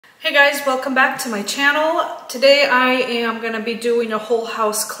Hey guys, welcome back to my channel. Today I am going to be doing a whole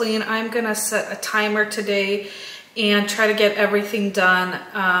house clean. I'm going to set a timer today and try to get everything done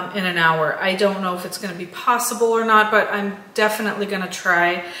in an hour. I don't know if it's going to be possible or not, but I'm definitely going to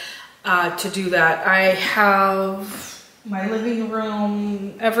try to do that. I have my living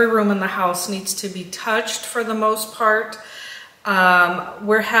room, every room in the house needs to be touched for the most part.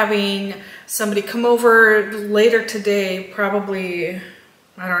 We're having somebody come over later today, probably,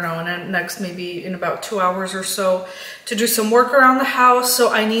 I don't know, and next maybe in about 2 hours or so, to do some work around the house. So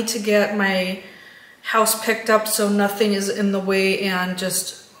I need to get my house picked up so nothing is in the way and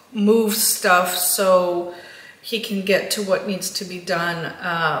just move stuff so he can get to what needs to be done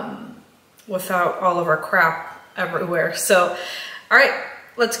without all of our crap everywhere. So, all right,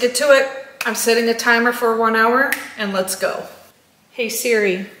 let's get to it. I'm setting a timer for 1 hour and let's go. Hey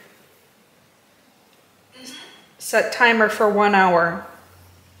Siri, set timer for 1 hour.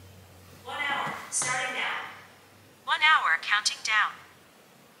 Starting now. 1 hour counting down.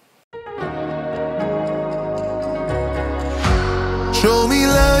 Show me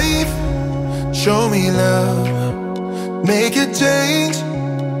life, show me love. Make a change,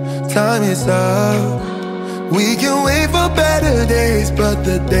 time is up. We can wait for better days, but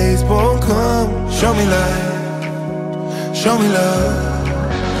the days won't come. Show me life, show me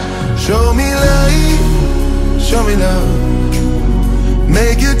love. Show me life, show me love.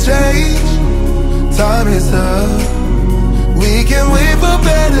 Make a change, time is up. We can wait for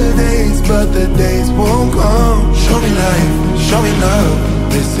better days, but the days won't come. Show me life, show me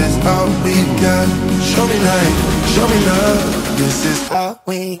love. This is all we got. Show me life, show me love. This is all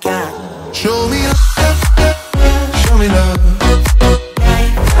we got. Show me love, show me love.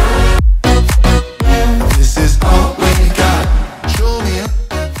 This is all we got. Show me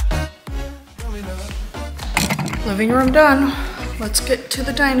love. Living room done. Let's get to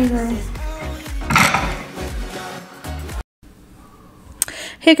the dining room.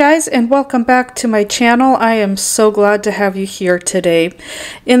 Hey guys, and welcome back to my channel. I am so glad to have you here today.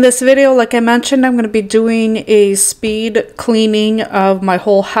 In this video, like I mentioned, I'm going to be doing a speed cleaning of my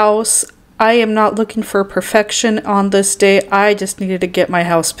whole house. I am not looking for perfection on this day. I just needed to get my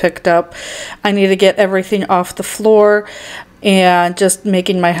house picked up. I need to get everything off the floor and just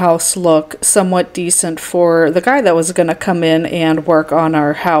making my house look somewhat decent for the guy that was going to come in and work on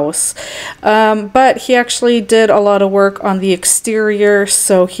our house. But he actually did a lot of work on the exterior,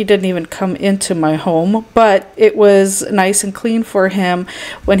 so he didn't even come into my home. But it was nice and clean for him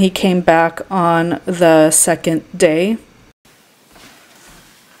when he came back on the second day.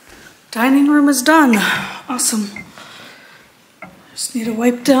 Dining room is done. Awesome. Just need to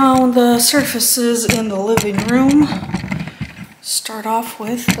wipe down the surfaces in the living room. Start off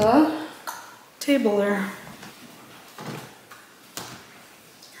with the table there.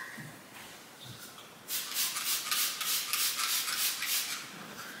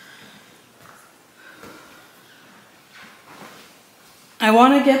 I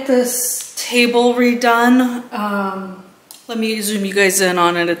want to get this table redone. Let me zoom you guys in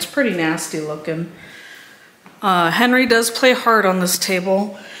on it. It's pretty nasty looking. Henry does play hard on this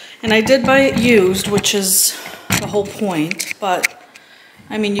table, and I did buy it used, which is the whole point, but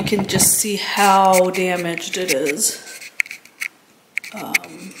I mean, you can just see how damaged it is.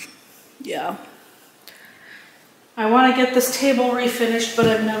 Yeah. I want to get this table refinished, but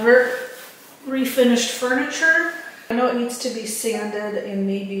I've never refinished furniture. I know it needs to be sanded and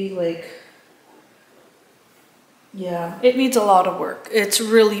maybe like, yeah, it needs a lot of work. It's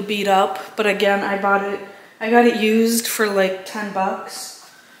really beat up, but again, I got it used for like 10 bucks.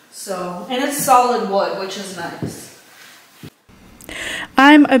 So, and it's solid wood, which is nice.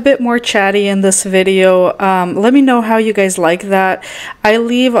 I'm a bit more chatty in this video. Let me know how you guys like that. I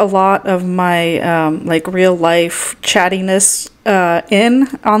leave a lot of my like real life chattiness in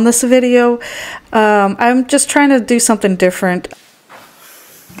on this video. I'm just trying to do something different.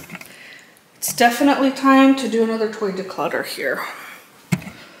 It's definitely time to do another toy declutter here.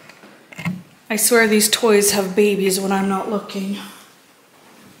 I swear these toys have babies when I'm not looking.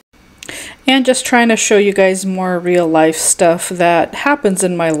 And just trying to show you guys more real life stuff that happens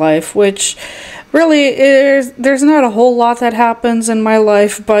in my life, which really is, there's not a whole lot that happens in my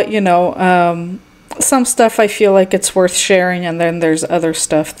life, but you know, some stuff I feel like it's worth sharing, and then there's other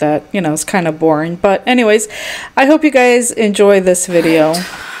stuff that, you know, is kind of boring. But anyways, I hope you guys enjoy this video.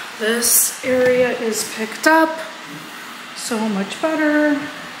 Right. This area is picked up so much better.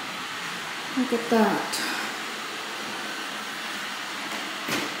 Look at that.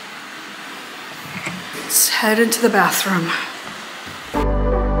 Let's head into the bathroom.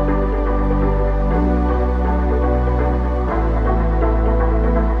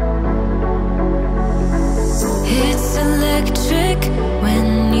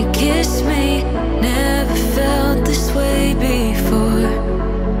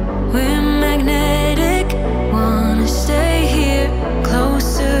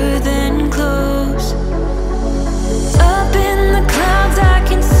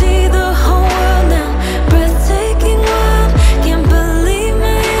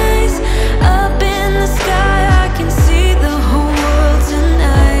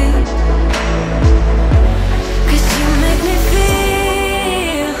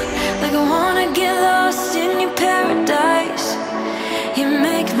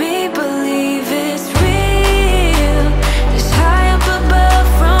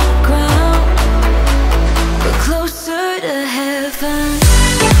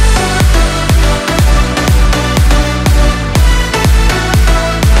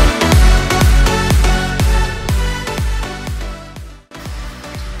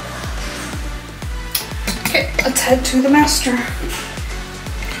 Okay, let's head to the master.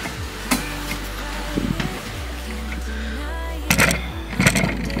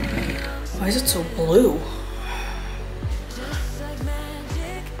 Why is it so blue?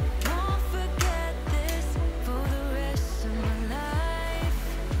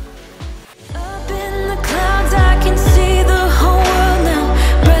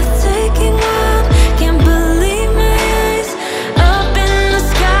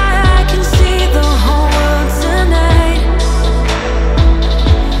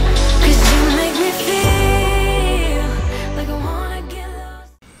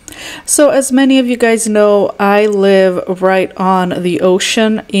 So as many of you guys know, I live right on the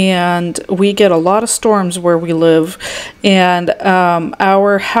ocean and we get a lot of storms where we live, and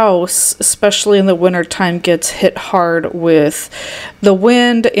our house, especially in the wintertime, gets hit hard with the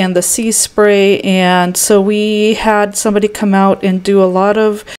wind and the sea spray. And so we had somebody come out and do a lot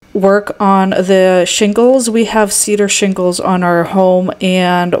of work on the shingles. We have cedar shingles on our home,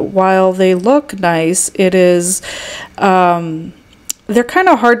 and while they look nice, it is they're kind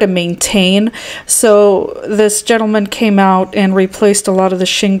of hard to maintain. So this gentleman came out and replaced a lot of the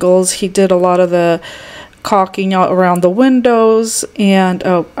shingles. He did a lot of the caulking out around the windows. And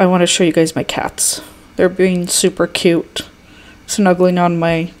oh, I want to show you guys my cats. They're being super cute, snuggling on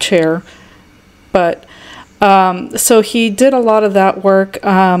my chair. But so he did a lot of that work,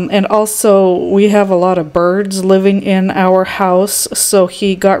 and also we have a lot of birds living in our house, so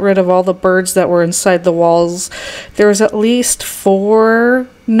he got rid of all the birds that were inside the walls. There's at least 4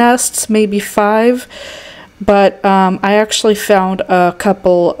 nests, maybe 5, but I actually found a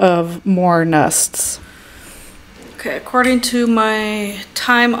couple of more nests. Okay, according to my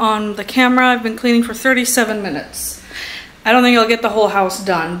time on the camera, I've been cleaning for 37 minutes. I don't think I'll get the whole house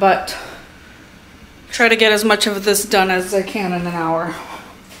done, but try to get as much of this done as I can in an hour.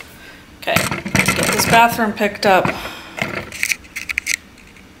 Okay, let's get this bathroom picked up.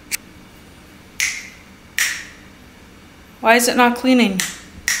 Why is it not cleaning?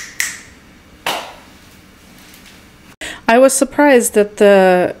 I was surprised that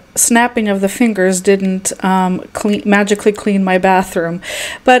the snapping of the fingers didn't magically clean my bathroom.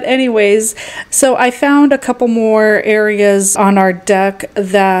 But anyways, so I found a couple more areas on our deck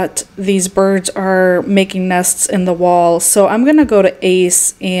that these birds are making nests in the wall. So I'm gonna go to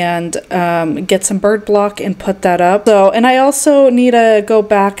Ace and get some bird block and put that up. So, and I also need to go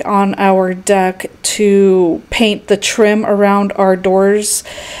back on our deck to paint the trim around our doors.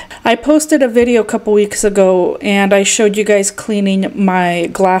 I posted a video a couple weeks ago and I showed you guys cleaning my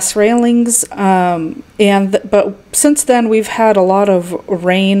glass railings, but since then we've had a lot of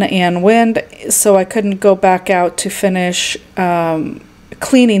rain and wind, so I couldn't go back out to finish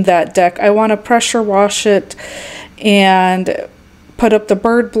cleaning that deck. I want to pressure wash it and put up the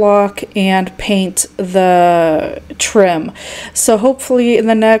bird block and paint the trim. So hopefully in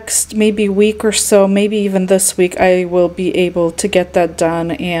the next maybe week or so, maybe even this week, I will be able to get that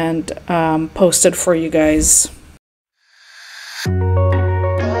done and posted for you guys.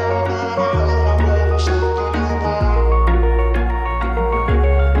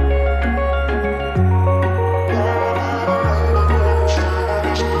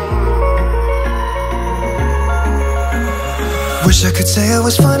 Wish I could say I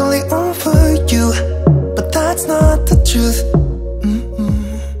was finally over you, but that's not the truth.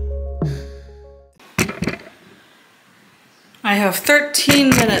 I have 13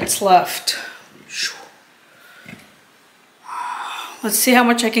 minutes left. Let's see how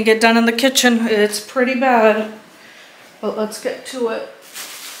much I can get done in the kitchen. It's pretty bad, but let's get to it.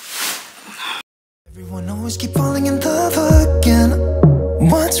 Everyone always keep falling in love again.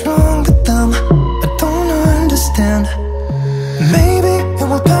 What's wrong with them? I don't understand. Maybe it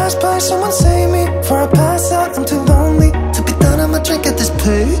will pass by, someone save me. Before I pass out, I'm too lonely to be done, I'ma drink at this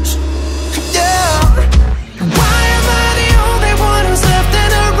pace. Yeah. Why am I the only one who's left in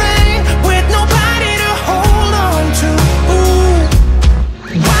the rain, with nobody to hold on to? Ooh.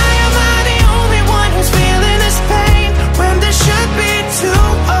 Why am I the only one who's feeling this pain, when there should be 2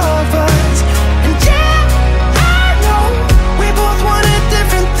 of us? And yeah, I know we both wanted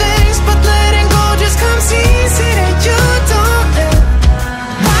different things, but letting go just comes easy to you, don't.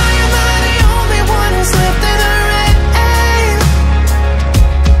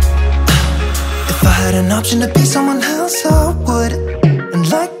 An option to be someone else, I would, and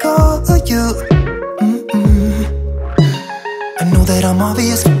let go of you. I know that I'm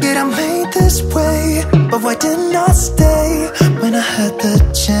obvious, forget I'm made this way, but why didn't I stay when I had the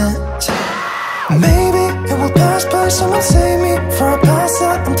chance? Maybe it will pass by, someone save me. Before I pass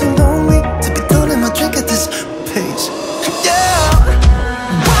out, I'm too lonely to be done, I'ma drink at this pace. Yeah.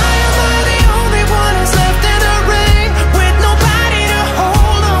 Why am I the only one who's left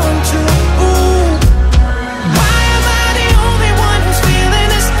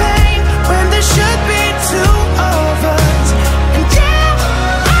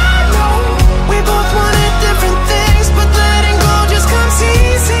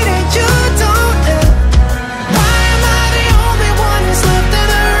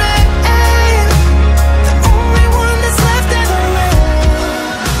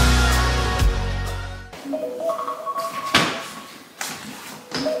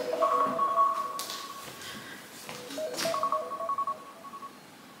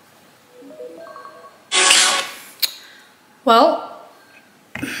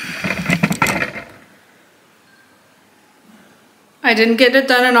I didn't get it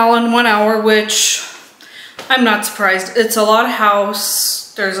done all in 1 hour, which I'm not surprised. It's a lot of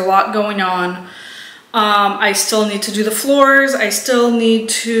house. There's a lot going on. I still need to do the floors. I still need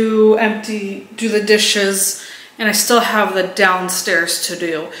to do the dishes, and I still have the downstairs to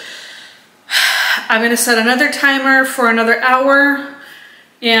do. I'm gonna set another timer for another hour,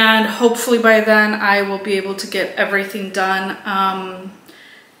 and hopefully by then I will be able to get everything done.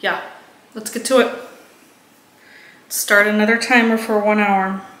 Yeah, let's get to it. Start another timer for 1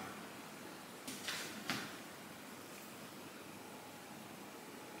 hour.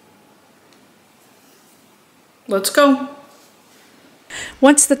 Let's go.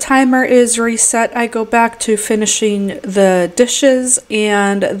 Once the timer is reset, I go back to finishing the dishes,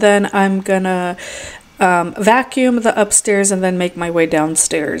 and then I'm gonna vacuum the upstairs and then make my way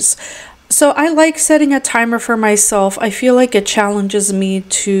downstairs. So I like setting a timer for myself. I feel like it challenges me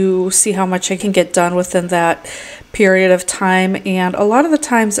to see how much I can get done within that period of time, and a lot of the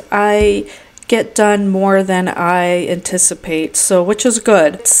times I get done more than I anticipate, so which is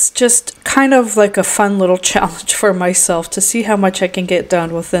good. It's just kind of like a fun little challenge for myself to see how much I can get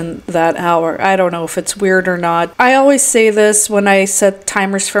done within that hour. I don't know if it's weird or not. I always say this when I set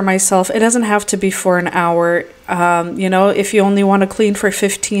timers for myself, it doesn't have to be for an hour. You know, if you only want to clean for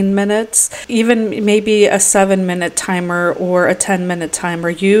 15 minutes, even maybe a 7-minute timer or a 10-minute timer,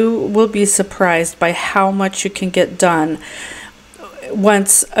 you will be surprised by how much you can get done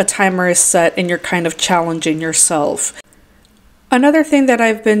once a timer is set and you're kind of challenging yourself. Another thing that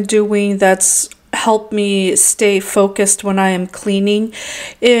I've been doing that's helped me stay focused when I am cleaning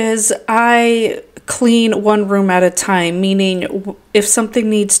is I clean one room at a time, meaning if something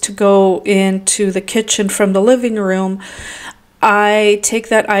needs to go into the kitchen from the living room, I take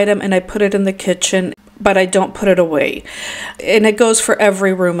that item and I put it in the kitchen, but I don't put it away. And it goes for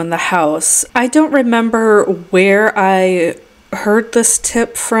every room in the house. I don't remember where I heard this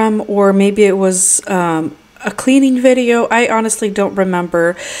tip from, or maybe it was a cleaning video. I honestly don't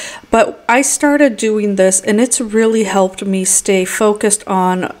remember, but I started doing this and it's really helped me stay focused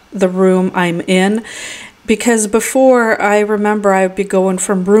on the room I'm in, because before, I remember I would be going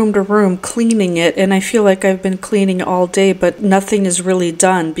from room to room cleaning it, and I feel like I've been cleaning all day but nothing is really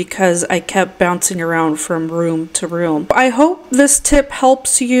done because I kept bouncing around from room to room. I hope this tip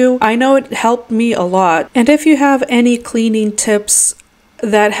helps you. I know it helped me a lot, and if you have any cleaning tips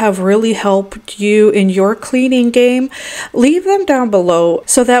that have really helped you in your cleaning game, leave them down below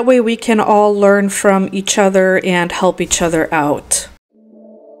so that way we can all learn from each other and help each other out.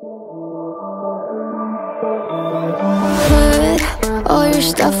 All your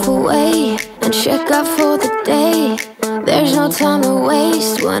stuff away and check out for the day. There's no time to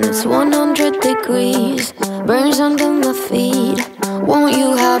waste when it's 100 degrees. Burns under my feet. Won't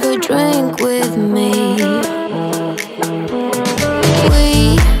you have a drink with me?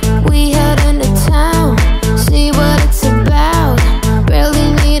 We head into town, see what it's about.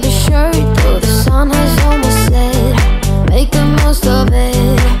 Barely need a shirt though the sun has almost set. Make the most of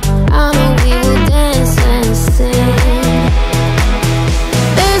it. I know we will dance and sing.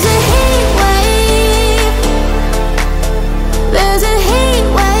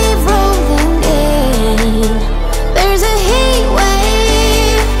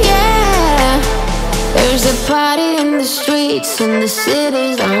 Party in the streets and the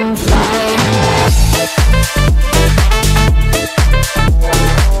city's on fire.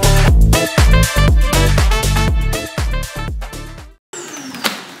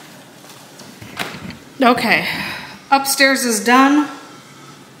 Okay, upstairs is done.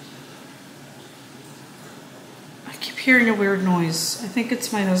 I keep hearing a weird noise. I think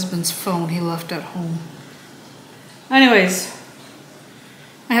it's my husband's phone he left at home. Anyways,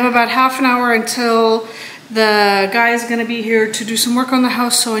 I have about half an hour until the guy is going to be here to do some work on the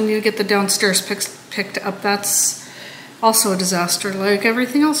house, so I need to get the downstairs picked up. That's also a disaster, like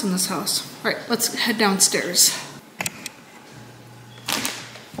everything else in this house. All right, let's head downstairs.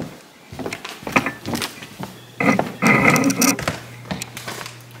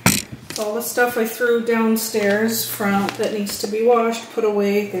 All the stuff I threw downstairs front that needs to be washed, put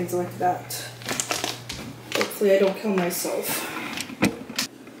away, things like that. Hopefully I don't kill myself.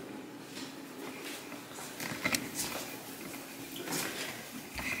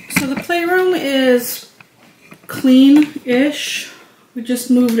 So the playroom is clean-ish. We just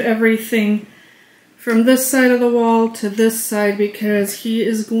moved everything from this side of the wall to this side because he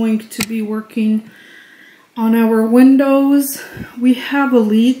is going to be working on our windows. We have a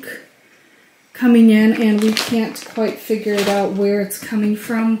leak coming in and we can't quite figure it out where it's coming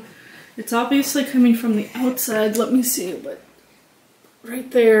from. It's obviously coming from the outside. Let me see, but right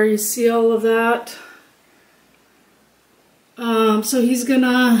there, you see all of that? So he's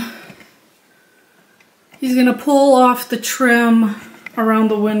gonna pull off the trim around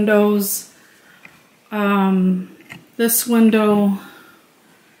the windows, this window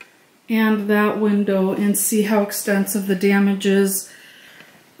and that window, and see how extensive the damage is.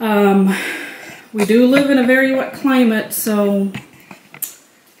 We do live in a very wet climate, so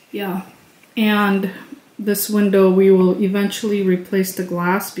yeah. And this window we will eventually replace the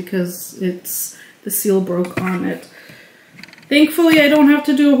glass because the seal broke on it. Thankfully I don't have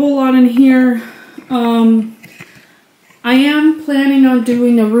to do a whole lot in here. I am planning on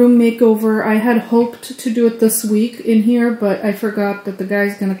doing a room makeover. I had hoped to do it this week in here, but I forgot that the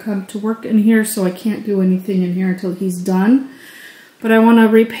guy's gonna come to work in here, so I can't do anything in here until he's done. But I want to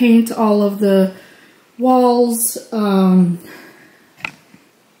repaint all of the walls,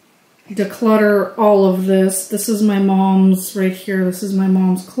 declutter all of this. This is my mom's right here. This is my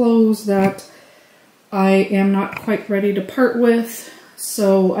mom's clothes that I am not quite ready to part with.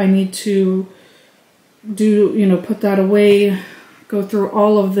 So I need to put that away, go through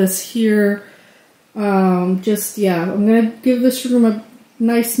all of this here. I'm gonna give this room a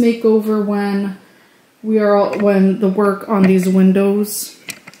nice makeover when the work on these windows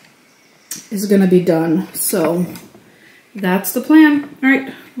is gonna be done. So that's the plan. All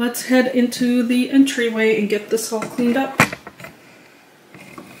right, let's head into the entryway and get this all cleaned up.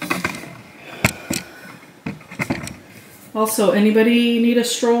 Also, anybody need a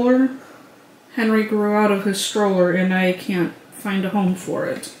stroller? Henry grew out of his stroller and I can't find a home for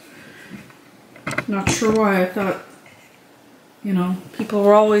it. Not sure why. I thought, people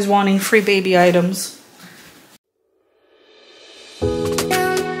were always wanting free baby items.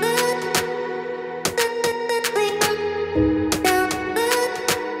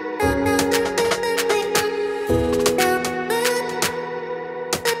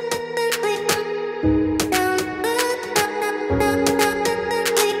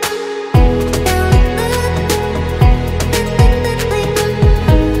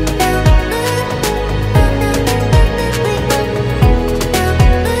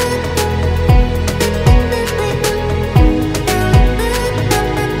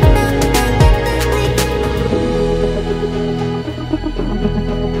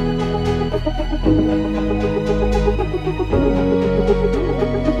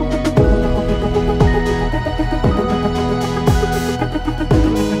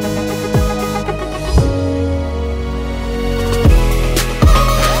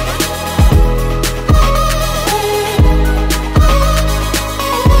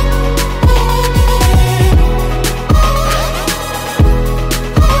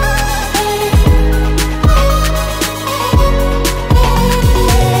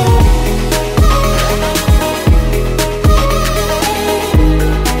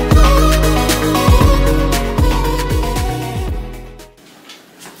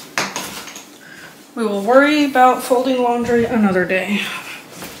 We will worry about folding laundry another day.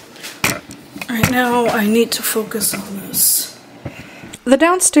 Right now, I need to focus on this. The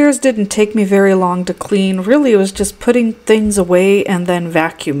downstairs didn't take me very long to clean. Really, it was just putting things away and then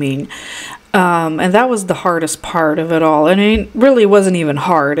vacuuming. And that was the hardest part of it all. I mean, it really wasn't even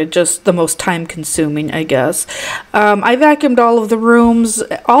hard. It just the most time consuming, I guess. I vacuumed all of the rooms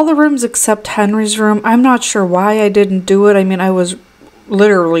except Henry's room. I'm not sure why I didn't do it. I mean, I was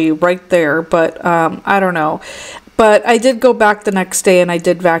literally right there, but I don't know. But I did go back the next day and I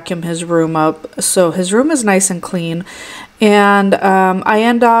did vacuum his room up. So his room is nice and clean. And I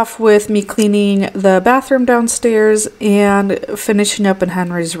end off with me cleaning the bathroom downstairs and finishing up in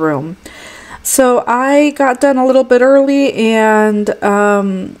Henry's room. So I got done a little bit early, and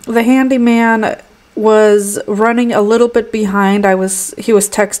the handyman was running a little bit behind. He was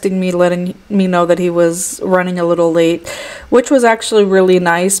texting me, letting me know that he was running a little late, which was actually really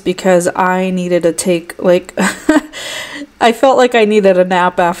nice because I needed to take I felt like I needed a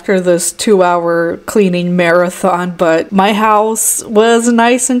nap after this 2-hour cleaning marathon, but my house was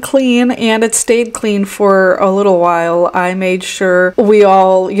nice and clean, and it stayed clean for a little while. I made sure we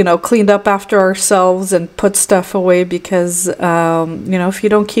all, cleaned up after ourselves and put stuff away because, if you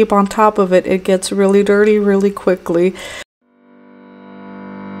don't keep on top of it, it gets really dirty really quickly.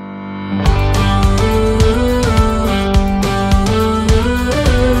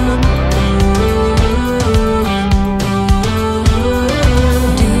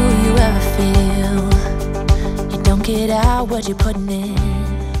 What you putting in?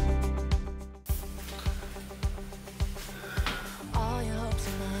 All your hopes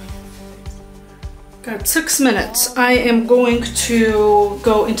and efforts. Got 6 minutes. I am going to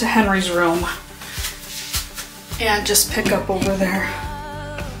go into Henry's room and just pick up over there.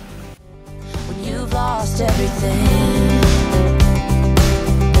 When you've lost everything.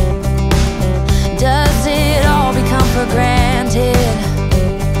 for granted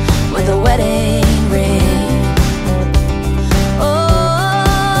with a wedding ring.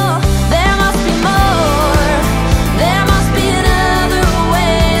 Oh, there must be more. There must be another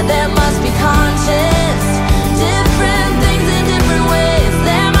way. There must be conscious, different things in different ways.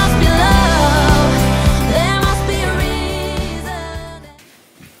 There must be love. There must be a reason.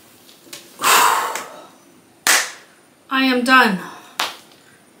 I am done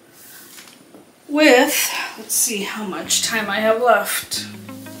with, let's see how much time I have left.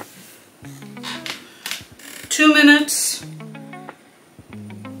 2 minutes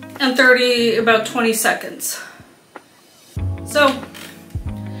and about 20 seconds. So,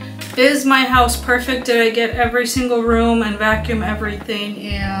 is my house perfect? Did I get every single room and vacuum everything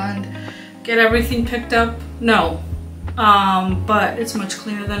and get everything picked up? No. But it's much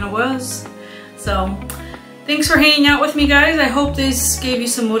cleaner than it was. So, thanks for hanging out with me, guys. I hope this gave you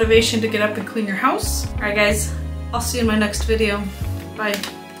some motivation to get up and clean your house. Alright guys, I'll see you in my next video. Bye.